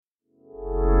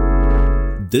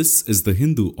This is The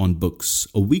Hindu on Books,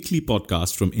 a weekly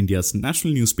podcast from India's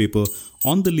national newspaper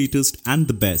on the latest and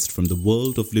the best from the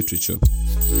world of literature.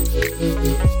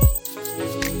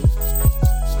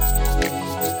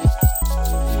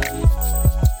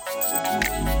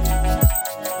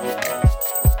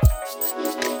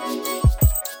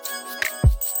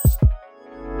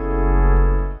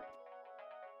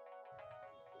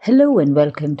 Hello and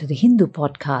welcome to the Hindu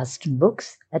podcast on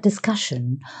books, a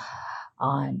discussion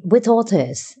with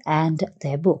authors and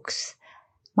their books.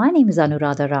 My name is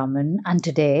Anuradha Raman, and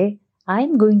today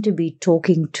I'm going to be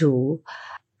talking to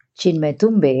Chinmay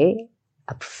Tumbe,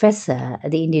 a professor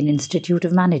at the Indian Institute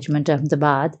of Management,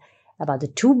 Ahmedabad, about the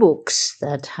two books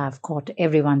that have caught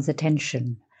everyone's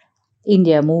attention: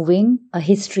 India Moving, A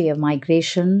History of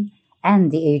Migration,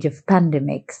 and The Age of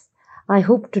Pandemics. I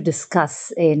hope to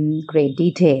discuss in great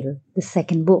detail the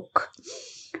second book.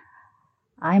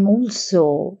 I'm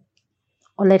also,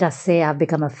 or let us say, I've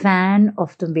become a fan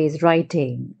of Tumbe's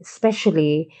writing,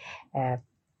 especially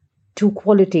two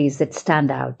qualities that stand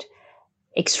out: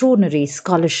 extraordinary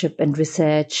scholarship and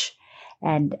research,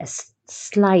 and a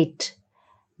slight,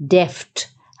 deft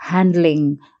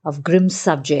handling of grim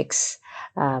subjects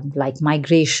like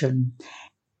migration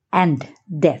and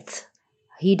death.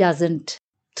 He doesn't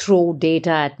throw data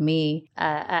at me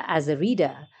as a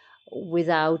reader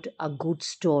without a good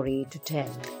story to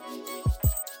tell.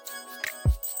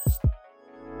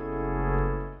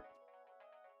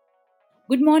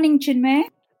 Good morning, Chinmay.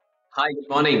 Hi, good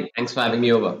morning. Thanks for having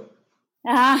me over.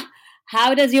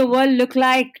 How does your world look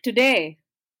like today?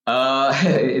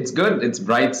 It's good. It's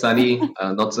bright, sunny,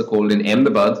 not so cold in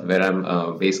Ahmedabad, where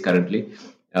I'm based currently.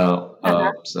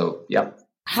 So, yeah.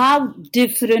 How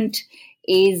different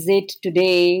is it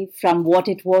today from what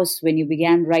it was when you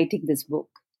began writing this book?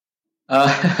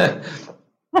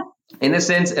 In a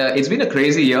sense, it's been a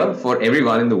crazy year for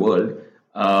everyone in the world.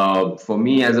 For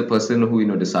me, as a person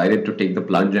who decided to take the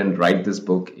plunge and write this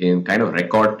book in kind of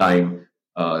record time,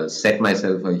 set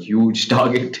myself a huge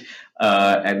target,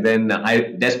 and then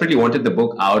I desperately wanted the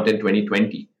book out in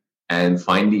 2020, and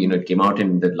finally, it came out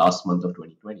in the last month of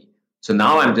 2020. So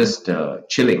now I'm just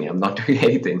chilling. I'm not doing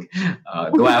anything.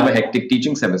 Though I have a hectic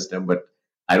teaching semester, but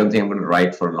I don't think I'm going to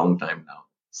write for a long time now.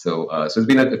 So it's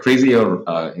been a crazy year,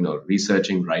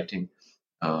 researching, writing.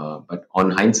 But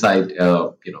on hindsight,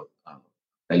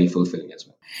 fairly fulfilling as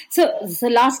well. So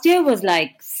last year was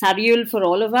like surreal for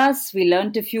all of us. We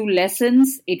learned a few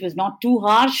lessons. It was not too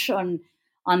harsh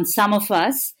on some of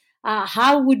us.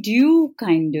 How would you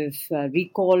kind of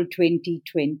recall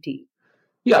 2020?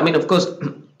 Yeah, I mean, of course,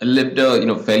 I lived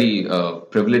a fairly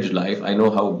privileged life. I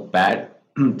know how bad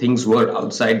things were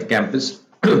outside the campus.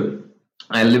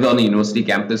 I live on a university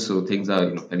campus, so things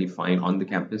are fairly fine on the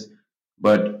campus.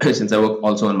 But since I work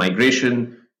also on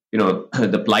migration,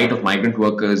 the plight of migrant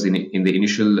workers in the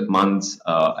initial months,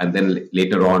 and then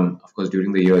later on, of course,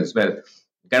 during the year as well,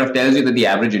 kind of tells you that the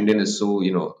average Indian is so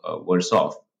worse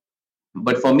off.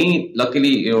 But for me,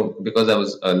 luckily, because I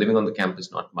was living on the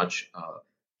campus, not much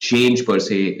change per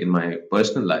se in my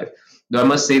personal life. Though I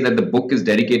must say that the book is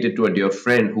dedicated to a dear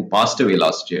friend who passed away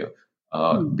last year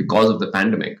because of the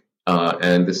pandemic.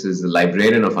 And this is the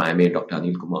librarian of IMA, Dr.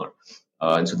 Anil Kumar.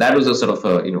 And so that was a sort of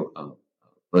a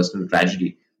personal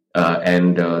tragedy.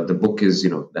 And the book is,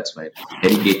 that's why it's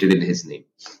dedicated in his name.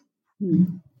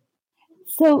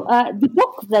 So the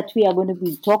book that we are going to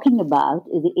be talking about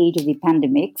is The Age of the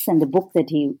Pandemics, and the book that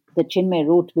Chinmay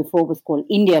wrote before was called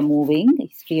India Moving, A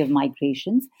History of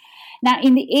Migrations. Now,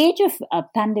 in The Age of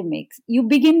Pandemics, you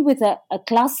begin with a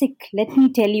classic, let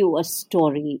me tell you a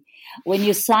story, when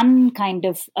your son kind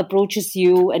of approaches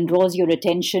you and draws your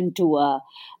attention to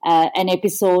an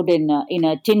episode in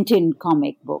a Tintin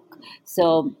comic book.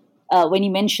 So when he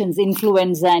mentions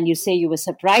influenza and you say you were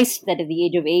surprised that at the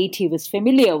age of 8 he was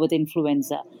familiar with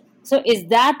influenza. So is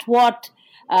that what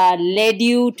led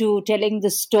you to telling the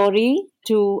story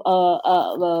to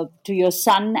your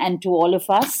son and to all of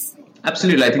us?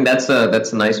 Absolutely. I think that's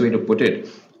a nice way to put it.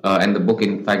 And the book,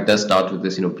 in fact, does start with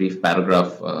this brief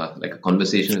paragraph, like a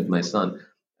conversation with my son.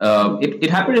 It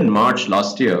happened in March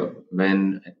last year,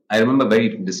 when I remember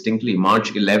very distinctly,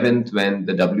 March 11th, when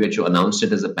the WHO announced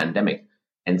it as a pandemic.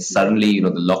 And suddenly, the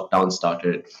lockdown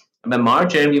started. And by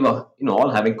March end, we were,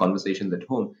 all having conversations at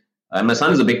home. And my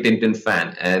son is a big Tintin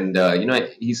fan. And,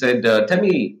 he said, tell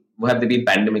me, have there been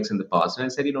pandemics in the past? And I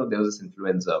said, there was this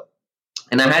influenza.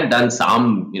 And I had done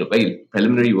some, very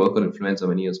preliminary work on influenza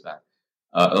many years back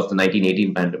of the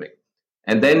 1918 pandemic.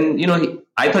 And then,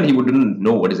 I thought he wouldn't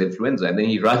know what is influenza. And then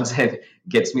he runs and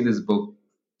gets me this book.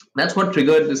 That's what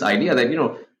triggered this idea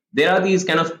that, there are these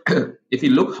kind of, if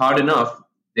you look hard enough,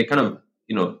 they kind of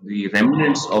the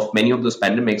remnants of many of those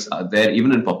pandemics are there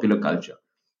even in popular culture.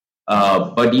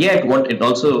 But yet, what it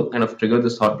also kind of triggered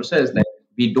this thought process that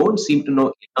we don't seem to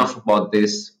know enough about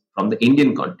this from the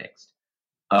Indian context.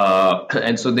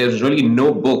 And so there's really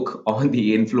no book on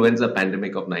the influenza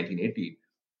pandemic of 1918,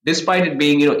 despite it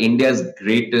being, India's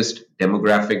greatest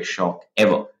demographic shock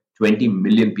ever. 20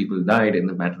 million people died in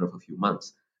the matter of a few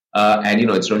months. And,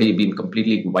 it's really been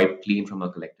completely wiped clean from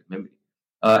our collective memory.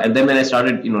 And then when I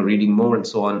started, reading more and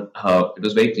so on, it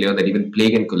was very clear that even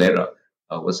plague and cholera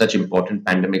were such important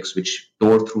pandemics which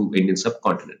tore through Indian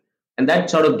subcontinent. And that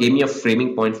sort of gave me a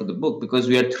framing point for the book because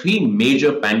we had three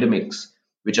major pandemics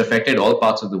which affected all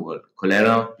parts of the world: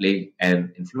 cholera, plague,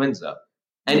 and influenza.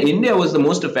 And India was the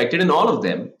most affected in all of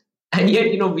them. And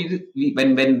yet,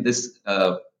 when this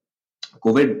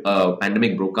COVID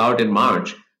pandemic broke out in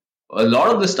March, a lot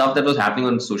of the stuff that was happening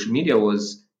on social media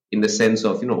was in the sense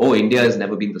of, oh, India has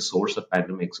never been the source of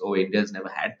pandemics. Oh, India has never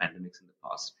had pandemics in the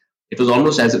past. It was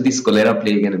almost as if these cholera,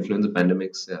 plague, and influenza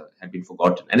pandemics had been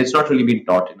forgotten. And it's not really been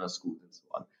taught in our schools and so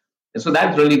on. And so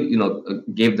that really,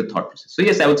 gave the thought process. So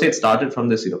yes, I would say it started from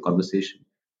this, conversation,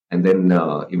 and then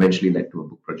eventually led to a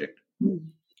book project.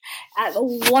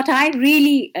 What I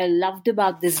really loved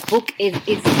about this book is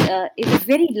a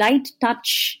very light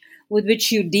touch with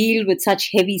which you deal with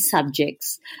such heavy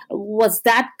subjects. Was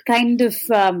that kind of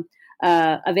a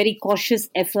very cautious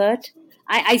effort?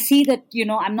 I see that,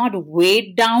 I'm not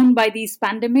weighed down by these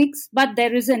pandemics, but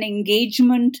there is an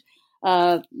engagement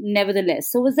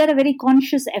nevertheless. So was there a very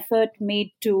conscious effort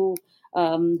made to,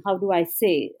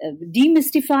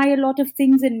 demystify a lot of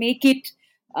things and make it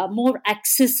more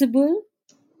accessible?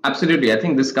 Absolutely. I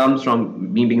think this comes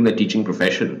from me being in the teaching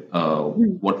profession.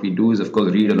 What we do is, of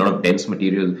course, read a lot of dense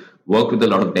material, work with a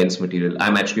lot of dense material.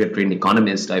 I'm actually a trained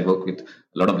economist. I work with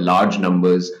a lot of large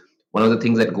numbers. One of the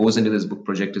things that goes into this book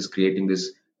project is creating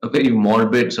a very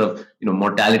morbid sort of,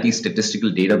 mortality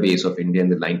statistical database of India in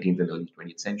the 19th and early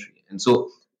 20th century. And so,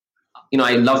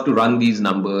 I love to run these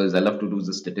numbers. I love to do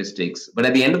the statistics. But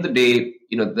at the end of the day,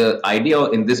 the idea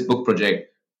in this book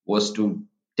project was to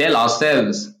tell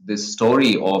ourselves this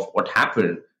story of what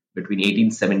happened between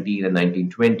 1817 and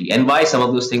 1920 and why some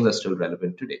of those things are still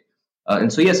relevant today.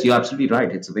 And so, yes, you're absolutely right.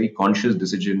 It's a very conscious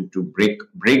decision to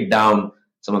break down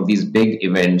some of these big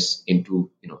events into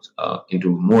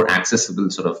more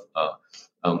accessible sort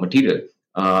of material.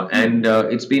 And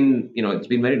it's been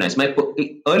very nice. My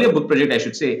earlier book project, I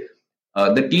should say,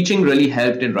 the teaching really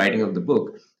helped in writing of the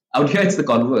book. Out here, it's the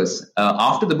converse.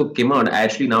 After the book came out, I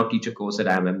actually now teach a course at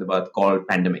Ahmedabad called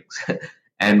Pandemics.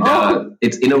 And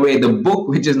it's in a way the book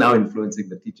which is now influencing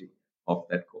the teaching of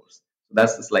that course. So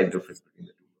that's the slight difference between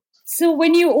the two. So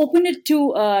when you open it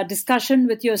to discussion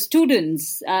with your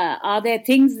students, are there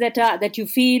things that you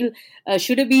feel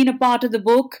should have been a part of the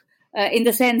book? In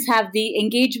the sense, have the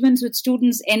engagements with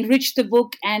students enriched the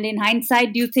book? And in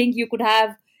hindsight, do you think you could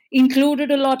have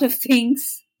included a lot of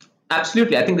things?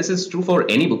 Absolutely. I think this is true for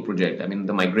any book project. I mean,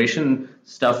 the migration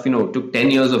stuff, took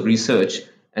 10 years of research.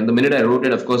 And the minute I wrote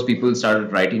it, of course, people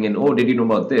started writing in, oh, did you know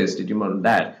about this? Did you know about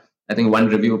that? I think one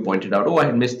reviewer pointed out, oh, I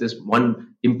had missed this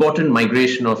one important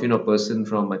migration of, a person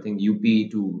from, I think, UP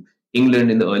to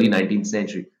England in the early 19th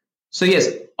century. So yes,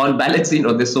 on balance,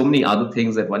 there's so many other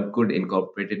things that one could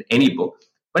incorporate in any book.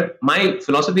 But my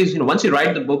philosophy is, once you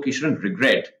write the book, you shouldn't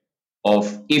regret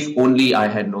of if only I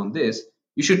had known this.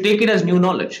 You should take it as new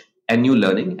knowledge and new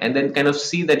learning, and then kind of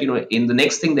see that, in the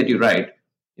next thing that you write,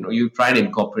 you try and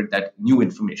incorporate that new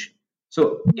information.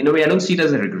 So in a way, I don't see it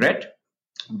as a regret,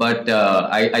 but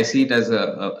I see it as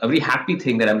a very happy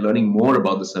thing that I'm learning more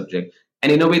about the subject,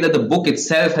 and in a way that the book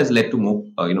itself has led to more,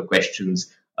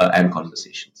 questions and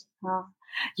conversations.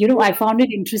 I found it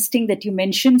interesting that you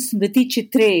mentioned Smriti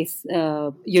Chitre's,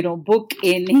 book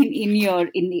in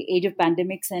the age of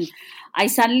pandemics, and I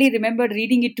suddenly remembered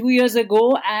reading it 2 years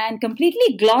ago and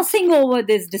completely glossing over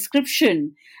this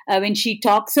description when she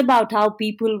talks about how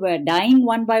people were dying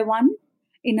one by one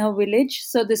in her village.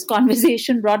 So this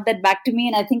conversation brought that back to me,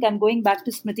 and I think I'm going back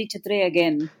to Smriti Chitre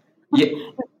again.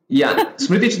 Yeah,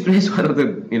 Smriti Chitra is one of the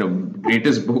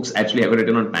greatest books actually ever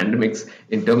written on pandemics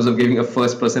in terms of giving a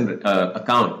first-person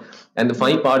account. And the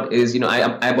funny part is,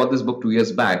 I bought this book 2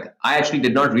 years back. I actually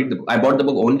did not read the book. I bought the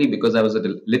book only because I was at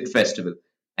a lit festival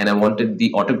and I wanted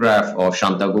the autograph of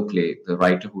Shanta Gokhale, the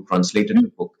writer who translated the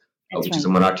book, which is a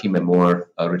Marathi memoir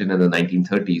written in the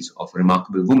 1930s of a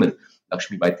remarkable woman,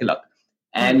 Lakshmi Bai Tilak.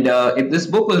 And this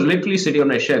book was literally sitting on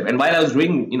my shelf. And while I was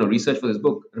doing research for this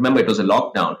book, remember it was a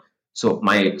lockdown. So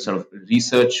my sort of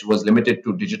research was limited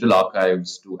to digital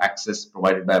archives, to access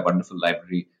provided by a wonderful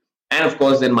library, and of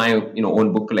course then my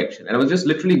own book collection. And I was just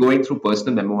literally going through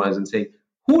personal memoirs and saying,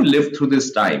 who lived through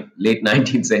this time, late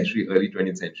 19th century, early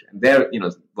 20th century. And there,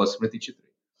 was Smriti Chitra.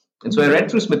 And so I read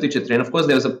through Smriti Chitra, and of course,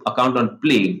 there was an account on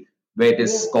plague where it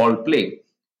is called plague.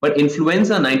 But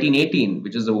influenza 1918,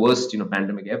 which is the worst,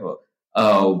 pandemic ever,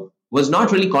 was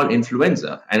not really called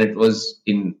influenza, and it was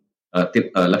in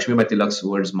Lakshmibai Tilak's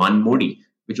words, Manmodi,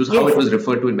 which was how it was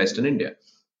referred to in Western India.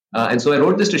 And so I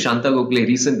wrote this to Shanta Gokhale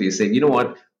recently, saying, you know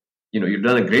what, you've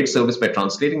done a great service by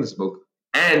translating this book,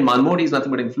 and Manmodi is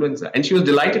nothing but influenza. And she was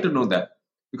delighted to know that,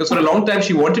 because for a long time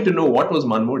she wanted to know what was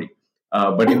Manmodi.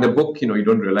 But in the book, you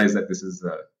don't realize that this is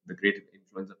the great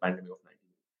influenza pandemic of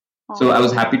 1918. So I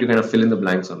was happy to kind of fill in the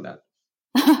blanks on that.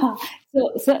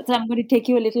 So I'm going to take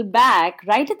you a little back.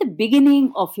 Right at the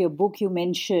beginning of your book, you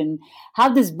mention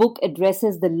how this book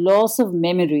addresses the loss of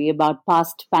memory about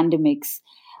past pandemics.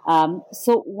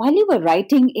 So while you were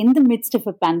writing in the midst of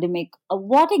a pandemic,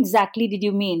 what exactly did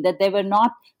you mean? That they were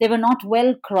not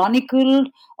well chronicled,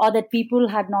 or that people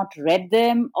had not read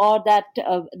them, or that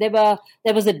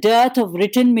there was a dearth of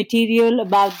written material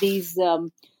about these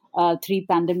three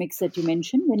pandemics that you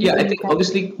mentioned? I think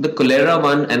obviously the cholera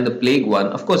one and the plague one,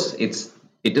 of course, it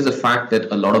is a fact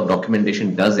that a lot of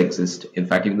documentation does exist. In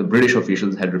fact, even the British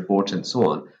officials had reports and so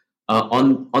on.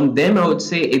 On them, I would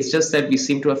say it's just that we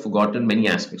seem to have forgotten many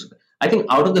aspects of it. I think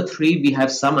out of the three, we have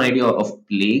some idea of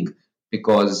plague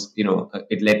because,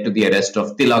 it led to the arrest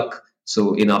of Tilak.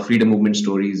 So in our freedom movement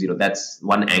stories, that's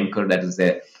one anchor that is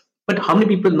there. But how many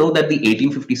people know that the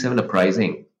 1857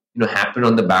 uprising, happened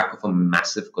on the back of a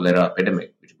massive cholera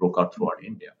epidemic, which broke out throughout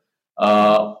India?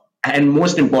 And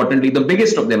most importantly, the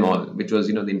biggest of them all, which was,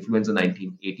 the influenza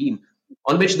 1918,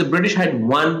 on which the British had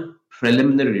one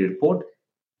preliminary report.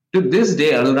 To this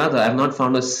day, Anuradha, I have not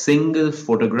found a single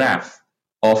photograph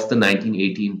of the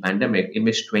 1918 pandemic in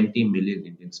which 20 million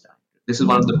Indians died. This is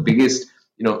one of the biggest,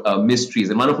 mysteries.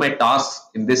 And one of my tasks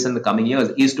in this and the coming years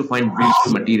is to find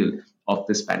visual material of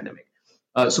this pandemic.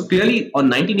 So clearly, on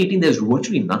 1918, there's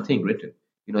virtually nothing written.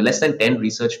 Less than 10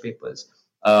 research papers,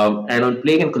 and on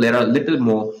plague and cholera, a little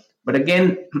more. But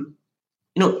again,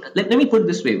 let me put it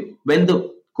this way: when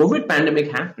the COVID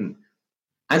pandemic happened,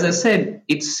 as I said,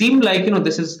 it seemed like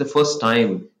this is the first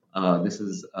time this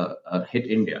is hit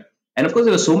India. And of course,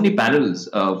 there were so many parallels.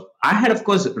 I had, of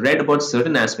course, read about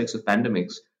certain aspects of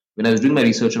pandemics when I was doing my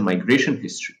research on migration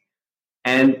history.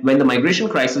 And when the migration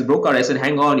crisis broke out, I said,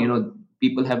 hang on,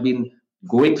 people have been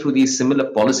going through these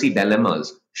similar policy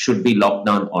dilemmas. Should we lock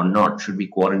down or not? Should we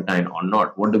quarantine or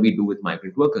not? What do we do with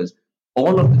migrant workers?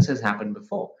 All of this has happened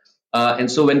before.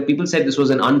 And so when people said this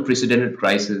was an unprecedented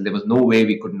crisis, there was no way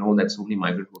we could know that so many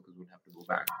migrant workers would have to go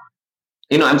back.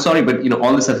 I'm sorry, but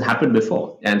all this has happened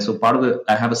before. And so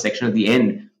I have a section at the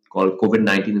end called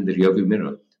COVID-19 in the rearview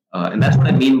mirror. And that's what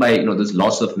I mean by, this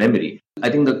loss of memory. I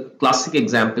think the classic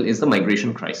example is the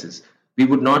migration crisis.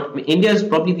 India is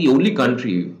probably the only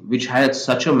country which had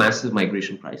such a massive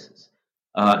migration crisis.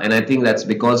 And I think that's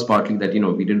because partly that,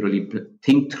 we didn't really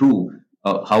think through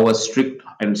how a strict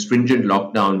and stringent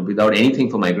lockdown without anything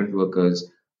for migrant workers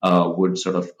would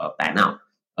sort of pan out.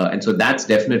 And so that's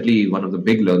definitely one of the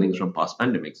big learnings from past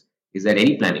pandemics, is that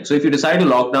any planning. So if you decide to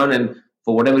lock down and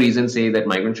for whatever reason say that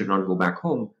migrants should not go back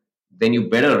home, then you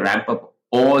better ramp up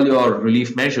all your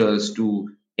relief measures to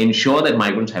ensure that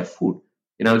migrants have food.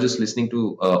 I was just listening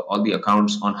to all the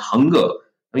accounts on hunger.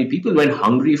 I mean, people went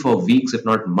hungry for weeks, if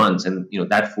not months, and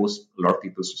that forced a lot of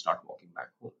people to start walking back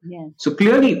home. Yeah. So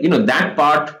clearly, that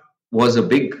part was a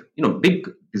big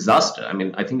disaster. I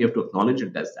mean, I think you have to acknowledge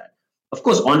it as that. Of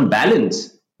course, on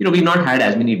balance, we've not had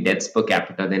as many deaths per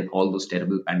capita than all those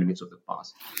terrible pandemics of the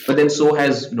past. But then so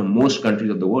has most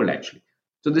countries of the world actually.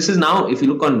 So this is now, if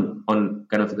you look on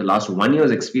kind of the last 1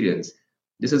 year's experience,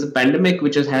 this is a pandemic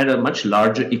which has had a much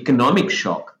larger economic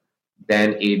shock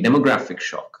than a demographic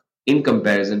shock in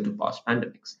comparison to past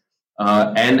pandemics.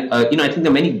 I think there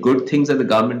are many good things that the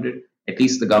government did. At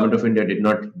least the government of India did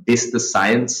not diss the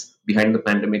science behind the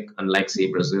pandemic, unlike,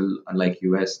 say, Brazil, unlike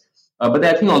US. But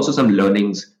there are, I think, also some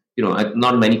learnings.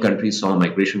 Not many countries saw a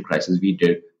migration crisis. We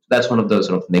did. So that's one of the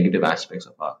sort of negative aspects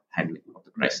of our handling of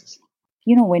the crisis.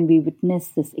 When we witness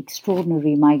this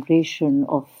extraordinary migration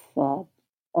of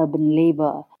urban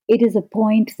labor, it is a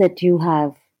point that you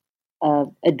have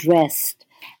addressed,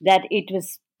 that it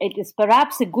is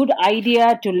perhaps a good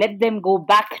idea to let them go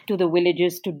back to the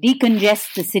villages to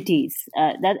decongest the cities.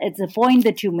 That it's a point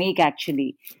that you make,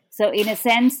 actually. So in a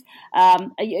sense,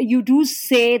 you do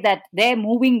say that their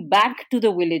moving back to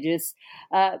the villages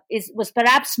was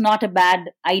perhaps not a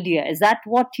bad idea. Is that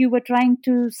what you were trying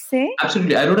to say?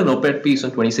 Absolutely. I wrote an op-ed piece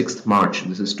on 26th March.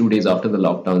 This is 2 days after the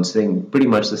lockdown, saying pretty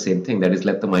much the same thing, that is,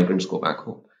 let the migrants go back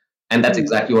home. And that's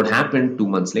exactly what happened 2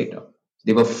 months later.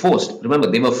 They were forced.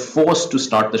 Remember, they were forced to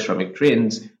start the Shramik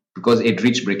trains because it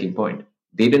reached breaking point.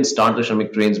 They didn't start the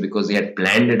Shramik trains because they had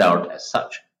planned it out as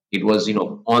such. It was,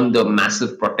 on the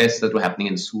massive protests that were happening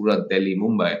in Surat, Delhi,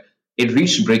 Mumbai. It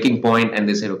reached breaking point, and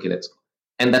they said, okay, let's go.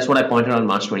 And that's what I pointed out on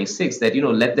March 26th, that,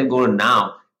 let them go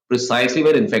now, precisely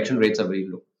where infection rates are very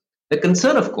low. The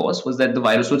concern, of course, was that the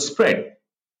virus would spread.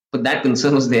 But that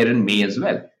concern was there in May as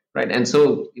well, right? And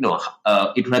so,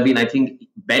 it would have been, I think,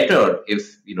 better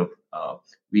if,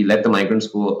 we let the migrants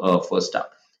go first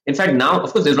up. In fact, now,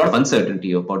 of course, there's a lot of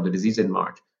uncertainty about the disease in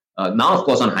March. Now, of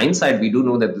course, on hindsight, we do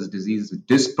know that this disease is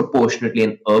disproportionately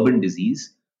an urban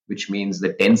disease, which means the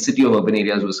density of urban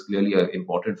areas was clearly an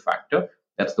important factor.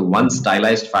 That's the one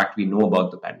stylized fact we know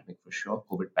about the pandemic for sure,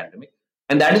 COVID pandemic.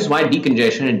 And that is why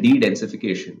decongestion and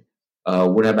de-densification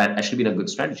would have actually been a good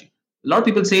strategy. A lot of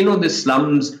people say, the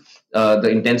slums, the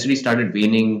intensity started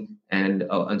waning and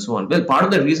so on. Well, part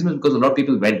of the reason is because a lot of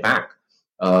people went back,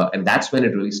 and that's when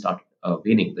it really started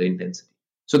waning, the intensity.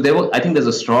 So I think there's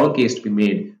a strong case to be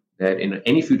made that in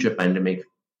any future pandemic,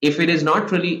 if it is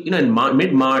not really, in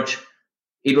mid-March,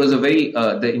 it was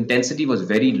the intensity was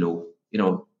very low.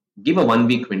 Give a 1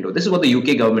 week window. This is what the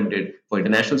UK government did for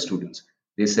international students.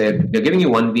 They said, we're giving you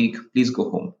 1 week, please go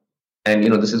home. And,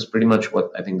 this is pretty much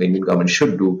what I think the Indian government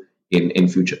should do in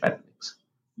future pandemics.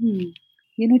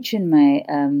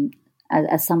 Chinmay,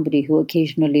 as somebody who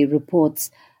occasionally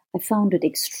reports, I found it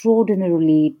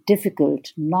extraordinarily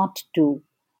difficult not to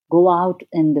go out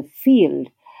in the field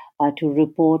to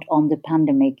report on the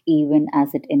pandemic, even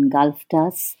as it engulfed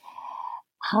us.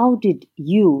 How did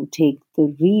you take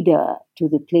the reader to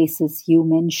the places you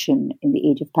mention in the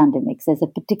age of pandemics? There's a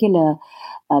particular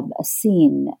a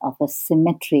scene of a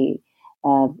cemetery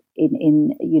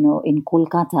in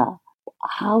Kolkata.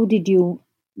 How did you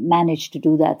manage to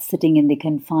do that sitting in the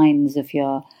confines of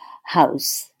your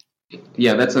house?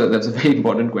 Yeah, that's a very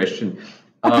important question.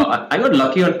 I got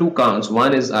lucky on two counts.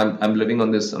 One is I'm living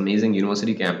on this amazing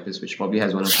university campus, which probably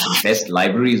has one of the best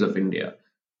libraries of India.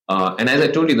 And as I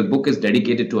told you, the book is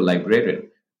dedicated to a librarian.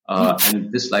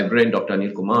 And this librarian, Dr.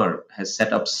 Anil Kumar, has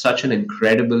set up such an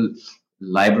incredible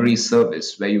library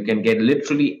service where you can get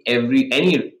literally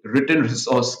any written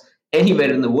resource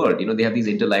anywhere in the world. They have these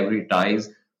interlibrary ties.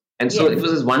 And so it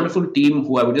was this wonderful team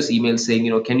who I would just email saying,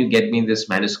 can you get me this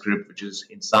manuscript, which is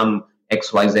in some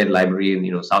XYZ library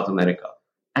in, South America?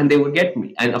 And they would get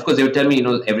me. And of course, they would tell me,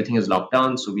 everything is locked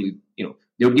down. So they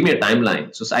would give me a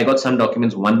timeline. So I got some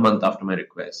documents 1 month after my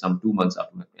request, some 2 months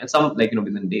after my request, and some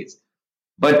within days.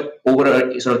 But over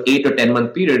a sort of 8 or 10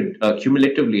 month period,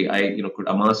 cumulatively, I could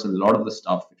amass a lot of the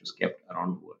stuff which was kept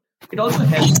around the world. It also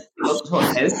helped.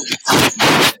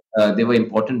 There were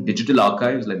important digital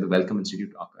archives like the Wellcome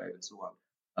Institute archive and so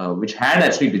on, which had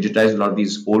actually digitized a lot of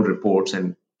these old reports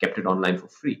and kept it online for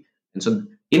free. And so,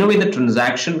 in a way, the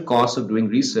transaction costs of doing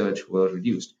research were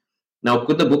reduced. Now,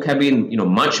 could the book have been,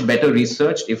 much better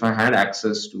researched if I had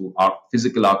access to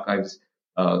physical archives,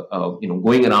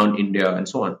 going around India and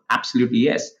so on? Absolutely,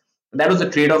 yes. But that was a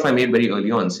trade-off I made very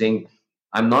early on, saying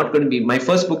I'm not going to be. My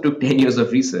first book took 10 years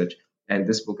of research, and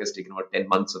this book has taken about 10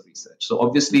 months of research. So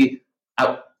obviously,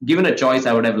 given a choice,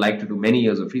 I would have liked to do many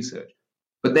years of research.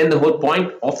 But then the whole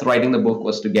point of writing the book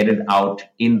was to get it out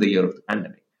in the year of the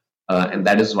pandemic, and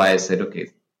that is why I said,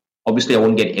 okay, obviously I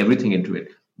won't get everything into it,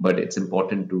 but it's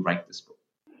important to write this book.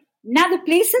 Now, the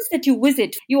places that you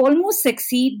visit, you almost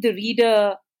succeed the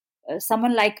reader.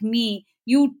 Someone like me,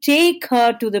 you take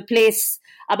her to the place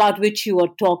about which you are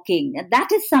talking. And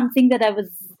that is something that I was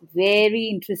very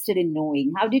interested in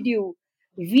knowing. How did you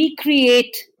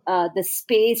recreate the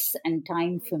space and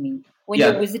time for me when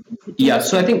you visited?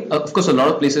 So I think, of course, a lot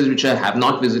of places which I have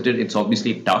not visited, it's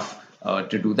obviously tough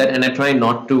to do that. And I try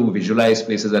not to visualize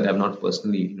places that I've not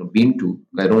personally been to.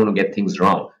 I don't want to get things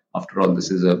wrong. After all,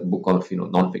 this is a book of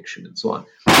non-fiction and so on.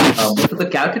 But for the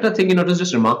Calcutta thing, it was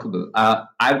just remarkable.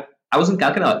 I was in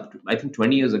Calcutta, I think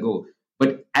 20 years ago.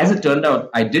 But as it turned out,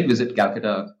 I did visit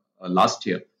Calcutta last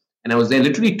year. And I was there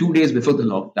literally 2 days before the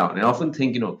lockdown. And I often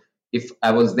think, if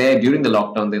I was there during the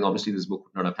lockdown, then obviously this book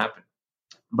would not have happened.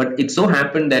 But it so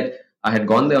happened that I had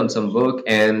gone there on some work,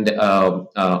 and I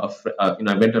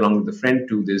went along with a friend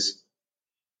to this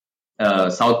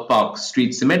South Park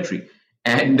Street Cemetery.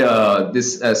 And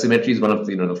this cemetery is one of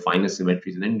the finest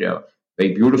cemeteries in India,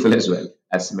 very beautiful as well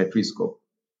as cemeteries go.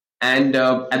 And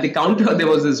at the counter, there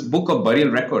was this book of burial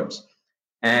records.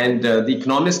 And the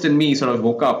economist in me sort of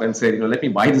woke up and said, let me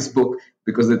buy this book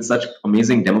because it's such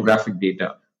amazing demographic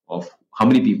data of how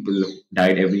many people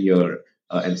died every year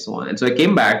and so on. And so I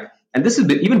came back, and this is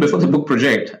even before the book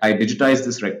project, I digitized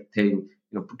this thing,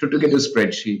 put together a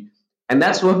spreadsheet. And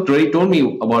that's what really told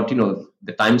me about,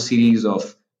 the time series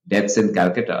of deaths in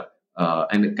Calcutta,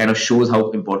 and it kind of shows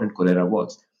how important cholera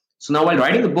was. So now, while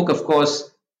writing the book, of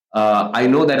course, I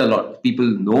know that a lot of people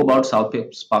know about South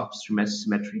Park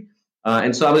Cemetery,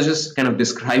 and so I was just kind of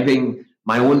describing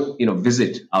my own,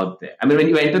 visit out there. I mean, when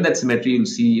you enter that cemetery, you'll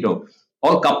see,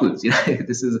 all couples.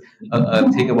 This is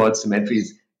a thing about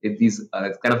cemeteries. These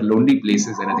kind of lonely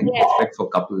places, and I think perfect for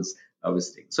couples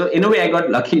visiting. So in a way, I got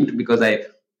lucky because I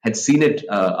had seen it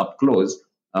up close.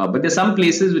 But there's some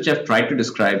places which I've tried to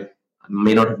describe. I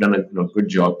may not have done a good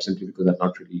job simply because I'm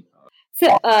not really.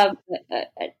 So,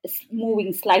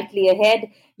 moving slightly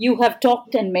ahead, you have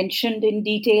talked and mentioned in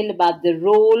detail about the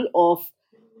role of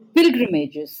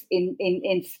pilgrimages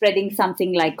in spreading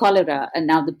something like cholera. And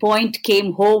now the point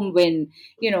came home when,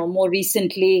 more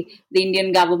recently, the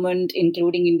Indian government,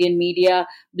 including Indian media,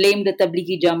 blamed the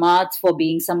Tablighi Jamaats for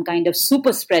being some kind of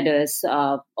super spreaders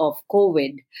of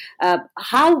COVID.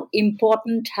 How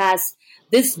important has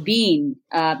this been,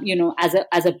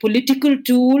 as a political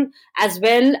tool as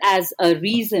well as a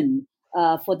reason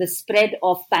for the spread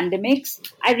of pandemics?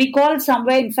 I recall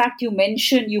somewhere, in fact,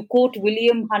 you quote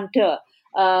William Hunter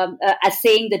as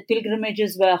saying that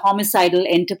pilgrimages were homicidal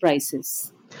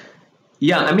enterprises.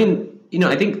 Yeah, I mean,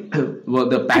 I think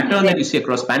the pattern that you see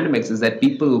across pandemics is that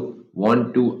people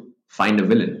want to find a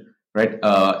villain, right?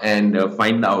 And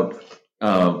find out.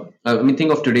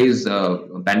 Think of today's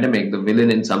pandemic. The villain,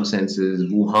 in some sense,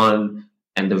 is Wuhan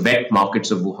and the wet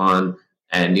markets of Wuhan,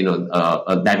 and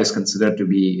that is considered to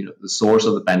be the source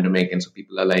of the pandemic. And so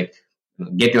people are like,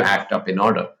 get your act up in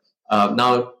order.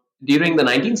 Now, during the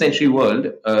 19th century world,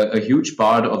 a huge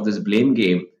part of this blame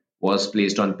game was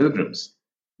placed on pilgrims.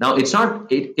 Now, it's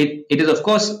not. It is, of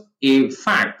course, a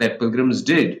fact that pilgrims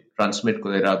did transmit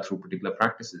cholera through particular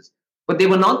practices, but they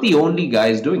were not the only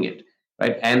guys doing it.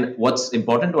 Right? And what's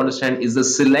important to understand is the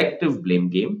selective blame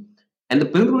game. And the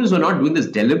pilgrims were not doing this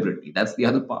deliberately. That's the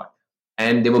other part.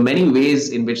 And there were many ways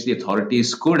in which the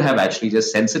authorities could have actually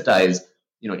just sensitized,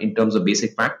 in terms of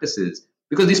basic practices,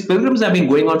 because these pilgrims have been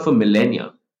going on for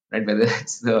millennia, right? Whether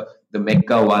it's the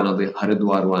Mecca one or the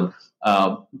Haridwar one.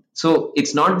 So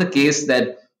it's not the case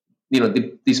that,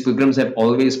 these pilgrims have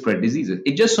always spread diseases.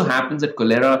 It just so happens that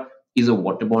cholera is a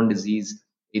waterborne disease.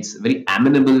 It's very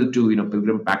amenable to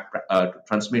pilgrim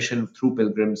transmission through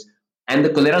pilgrims, and the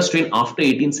cholera strain after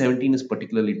 1817 is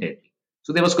particularly deadly.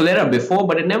 So there was cholera before,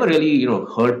 but it never really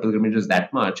hurt pilgrimages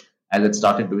that much as it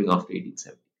started doing after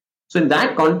 1870. So in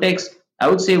that context, I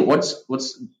would say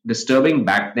what's disturbing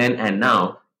back then and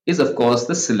now is, of course,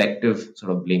 the selective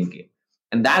sort of blame game,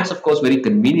 and that's of course very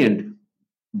convenient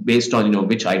based on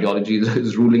which ideology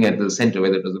is ruling at the center,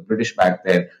 whether it was the British back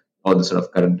then or the sort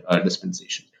of current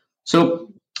dispensation.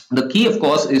 So the key, of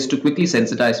course, is to quickly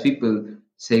sensitize people,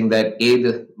 saying that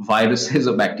the viruses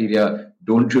or bacteria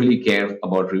don't really care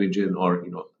about religion or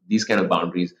these kind of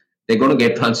boundaries. They're going to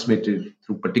get transmitted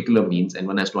through particular means, and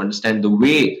one has to understand the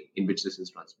way in which this is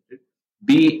transmitted.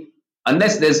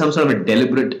 Unless there's some sort of a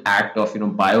deliberate act of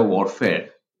bio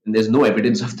warfare, and there's no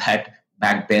evidence of that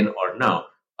back then or now,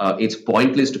 it's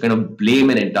pointless to kind of blame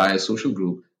an entire social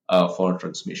group for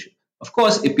transmission. Of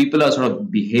course, if people are sort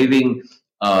of behaving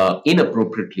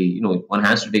inappropriately, one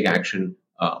has to take action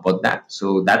about that.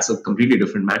 So that's a completely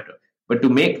different matter. But to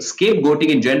make scapegoating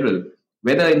in general,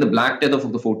 whether in the Black Death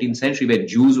of the 14th century, where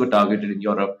Jews were targeted in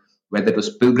Europe, whether it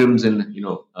was pilgrims in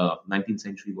 19th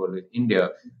century world in India,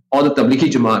 or the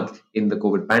Tablighi Jamaat in the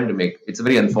COVID pandemic, it's a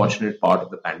very unfortunate part of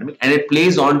the pandemic, and it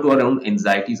plays on to our own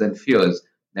anxieties and fears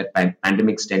that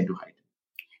pandemics tend to hide.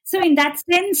 So, in that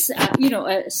sense,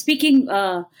 speaking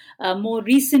more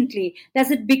recently,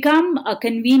 does it become a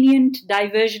convenient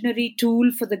diversionary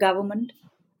tool for the government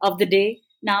of the day?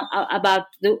 Now, about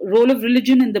the role of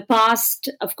religion in the past,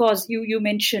 of course, you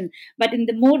mentioned, but in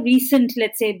the more recent,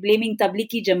 let's say, blaming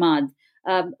Tablighi Jamaat,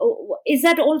 is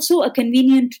that also a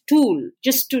convenient tool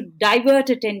just to divert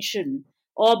attention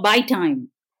or buy time?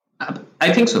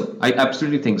 I think so. I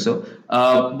absolutely think so.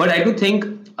 But I do think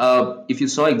if you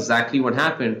saw exactly what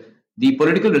happened, the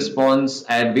political response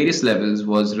at various levels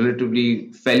was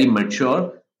relatively fairly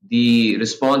mature. The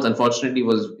response, unfortunately,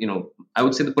 was, I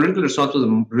would say the political response was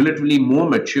relatively more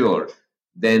mature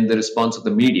than the response of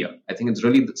the media. I think it's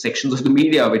really the sections of the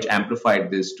media which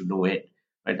amplified this to no end.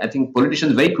 Right? I think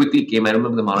politicians very quickly came. I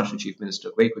remember the Maharashtra chief minister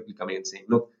very quickly coming and saying,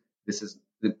 "Look, this is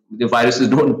the viruses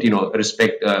don't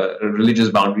respect religious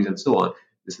boundaries and so on.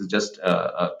 This is just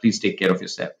please take care of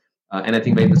yourself." And I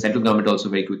think the central government also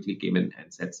very quickly came in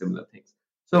and said similar things.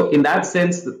 So in that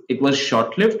sense, it was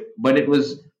short-lived, but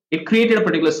it created a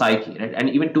particular psyche, right? And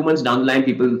even 2 months down the line,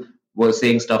 people were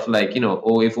saying stuff like,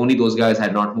 oh, if only those guys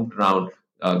had not moved around,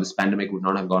 this pandemic would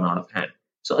not have gone out of hand.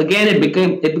 So again, it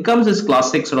becomes this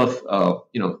classic sort of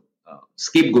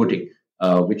scapegoating,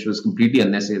 which was completely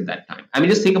unnecessary at that time. I mean,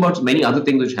 just think about many other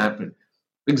things which happened.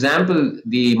 For example,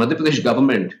 the Madhya Pradesh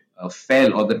government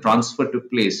fell, or the transfer took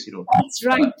place. That's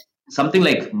right. Something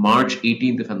like March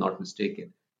 18th, if I'm not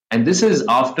mistaken. And this is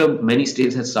after many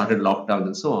states had started lockdowns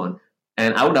and so on.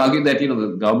 And I would argue that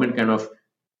the government kind of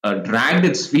dragged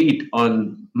its feet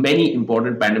on many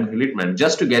important pandemic-related matters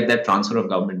just to get that transfer of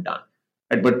government done.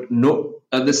 Right? But no,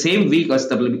 the same week as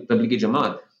Tablighi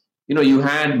Jamaat, you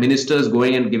had ministers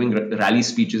going and giving rally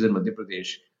speeches in Madhya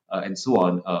Pradesh and so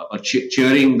on,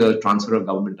 cheering the transfer of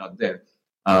government out there,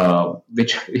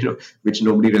 which which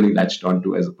nobody really latched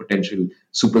onto as a potential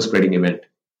super spreading event.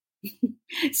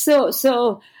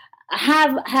 So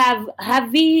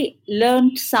have we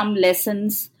learned some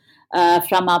lessons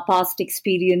from our past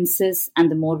experiences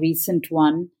and the more recent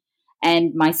one?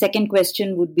 And my second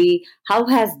question would be, how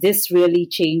has this really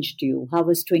changed you? How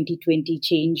has 2020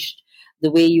 changed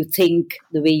the way you think,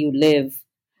 the way you live?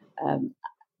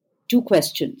 Two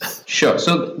questions. Sure.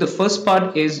 So the first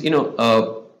part is,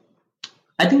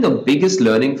 I think the biggest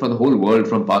learning for the whole world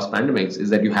from past pandemics is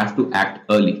that you have to act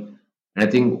early. And I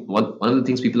think one of the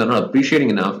things people are not appreciating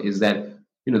enough is that,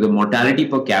 the mortality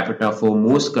per capita for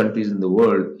most countries in the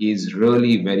world is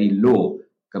really very low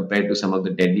compared to some of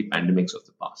the deadly pandemics of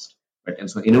the past. Right? And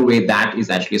so in a way, that is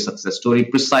actually a success story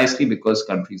precisely because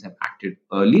countries have acted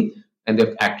early and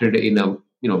they've acted in a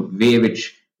way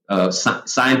which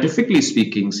scientifically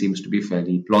speaking seems to be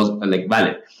fairly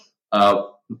valid.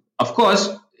 Of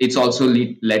course, it's also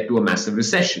led to a massive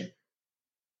recession.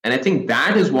 And I think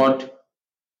that is what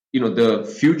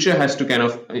the future has to kind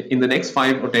of, in the next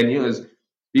 5 or 10 years,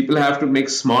 people have to make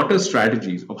smarter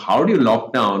strategies of how do you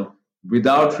lock down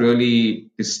without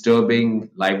really disturbing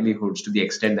livelihoods to the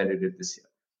extent that it did this year.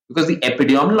 Because the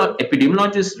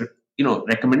epidemiologist,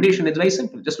 recommendation is very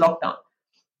simple: just lock down,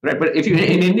 right? But if you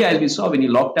in India, as we saw, when you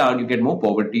lock down, you get more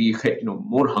poverty, you get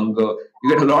more hunger, you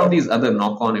get a lot of these other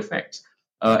knock-on effects.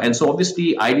 And so,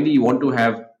 obviously, ideally, you want to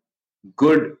have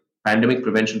good pandemic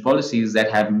prevention policies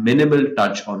that have minimal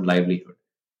touch on livelihood.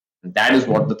 And that is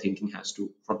what the thinking has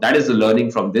to. That is the learning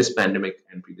from this pandemic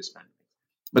and previous pandemics.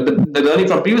 But the learning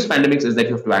from previous pandemics is that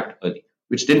you have to act early,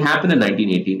 which didn't happen in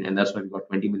 1918, and that's why we got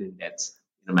 20 million deaths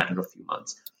in a matter of a few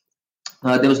months.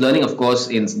 There was learning, of course,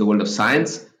 in the world of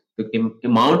science, the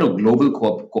amount of global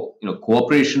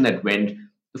cooperation that went.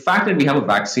 The fact that we have a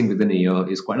vaccine within a year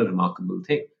is quite a remarkable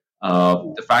thing.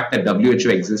 The fact that WHO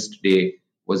exists today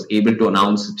was able to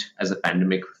announce it as a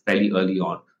pandemic fairly early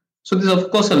on. So there's, of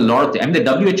course, a lot of things. I mean,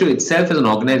 the WHO itself as an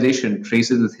organization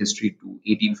traces its history to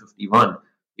 1851,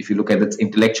 if you look at its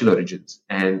intellectual origins.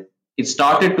 And it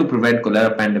started to prevent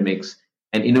cholera pandemics,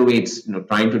 and in a way, it's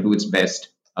trying to do its best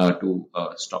to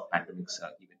stop pandemics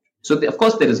even. So, of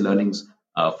course, there is learnings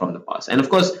from the past. And, of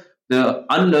course, the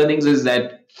unlearnings is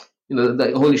that,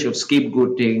 the whole issue of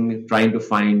scapegoating, trying to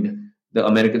find, the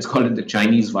Americans call it the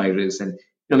Chinese virus, and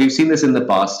we've seen this in the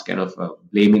past, kind of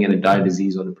blaming an entire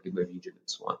disease on a particular region and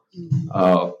so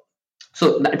on.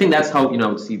 So I think that's how I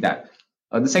would see that.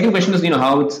 The second question is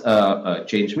how it's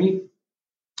changed me.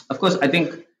 Of course, I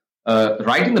think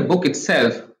writing the book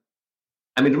itself.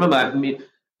 I mean, remember,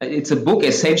 it's a book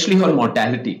essentially on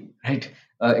mortality, right?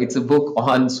 It's a book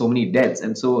on so many deaths,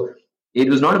 and so it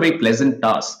was not a very pleasant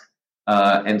task.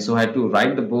 And so I had to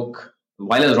write the book.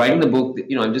 While I was writing the book,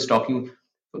 I'm just talking.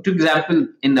 For example,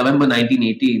 in November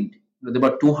 1918, there were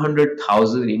about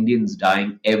 200,000 Indians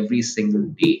dying every single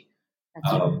day.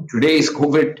 Today's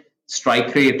COVID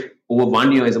strike rate over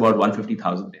 1 year is about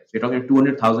 150,000 deaths. We're talking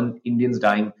 200,000 Indians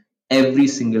dying every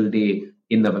single day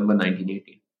in November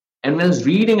 1918. And when I was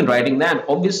reading and writing that,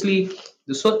 obviously,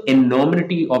 the sort of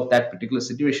enormity of that particular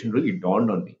situation really dawned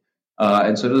on me.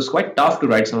 And so it was quite tough to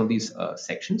write some of these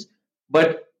sections.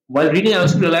 But while reading, I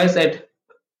also realized that,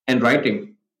 and writing,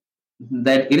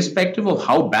 that irrespective of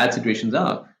how bad situations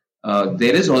are,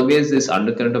 there is always this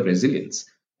undercurrent of resilience,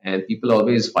 and people are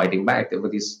always fighting back. There were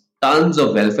these tons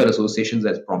of welfare associations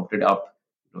that prompted up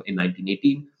in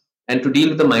 1918, and to deal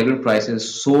with the migrant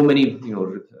crisis, so many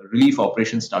relief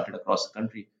operations started across the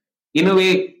country. In a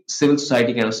way, civil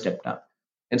society kind of stepped up,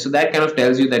 and so that kind of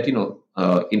tells you that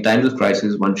in times of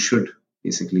crisis, one should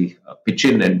basically pitch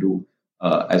in and do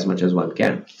as much as one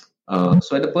can.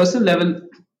 So at the personal level,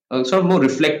 sort of more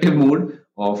reflective mood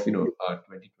of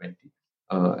 2020,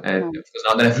 and of course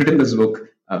now that I've written this book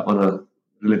on a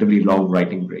relatively long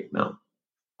writing break now.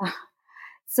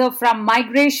 So from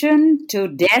migration to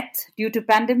death due to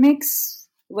pandemics,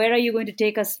 where are you going to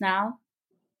take us now?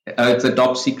 It's a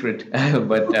top secret,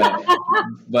 but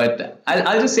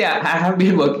I'll just say I have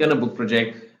been working on a book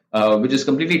project which is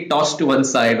completely tossed to one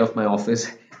side of my office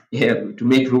to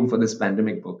make room for this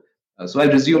pandemic book. So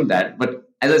I'll resume that. But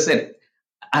as I said,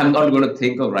 I'm not going to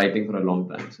think of writing for a long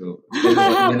time. So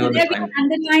whenever Could the there be time. an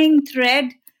underlying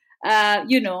thread?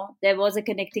 There was a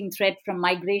connecting thread from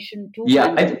migration to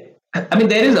Yeah, pandemic. I mean,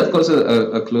 there is, of course,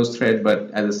 a close thread,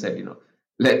 but as I said,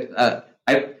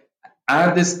 I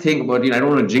have this thing about, I don't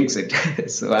want to jinx it.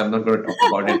 So I'm not going to talk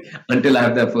about it until I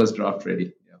have the first draft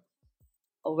ready. Yeah.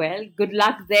 Well, good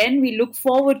luck then. We look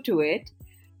forward to it.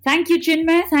 Thank you,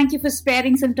 Chinmay. Thank you for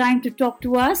sparing some time to talk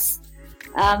to us.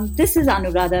 This is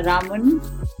Anuradha Raman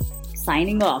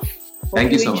signing off. Hope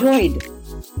Thank you so enjoyed. much.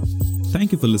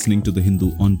 Thank you for listening to The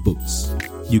Hindu on Books.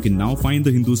 You can now find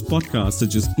The Hindu's podcasts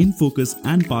such as In Focus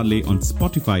and Parlay on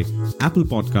Spotify, Apple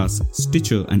Podcasts,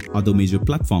 Stitcher, and other major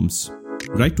platforms.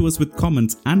 Write to us with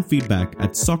comments and feedback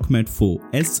at socmed4,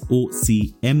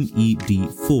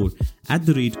 SOCMED4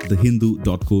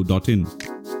 @thehindu.co.in.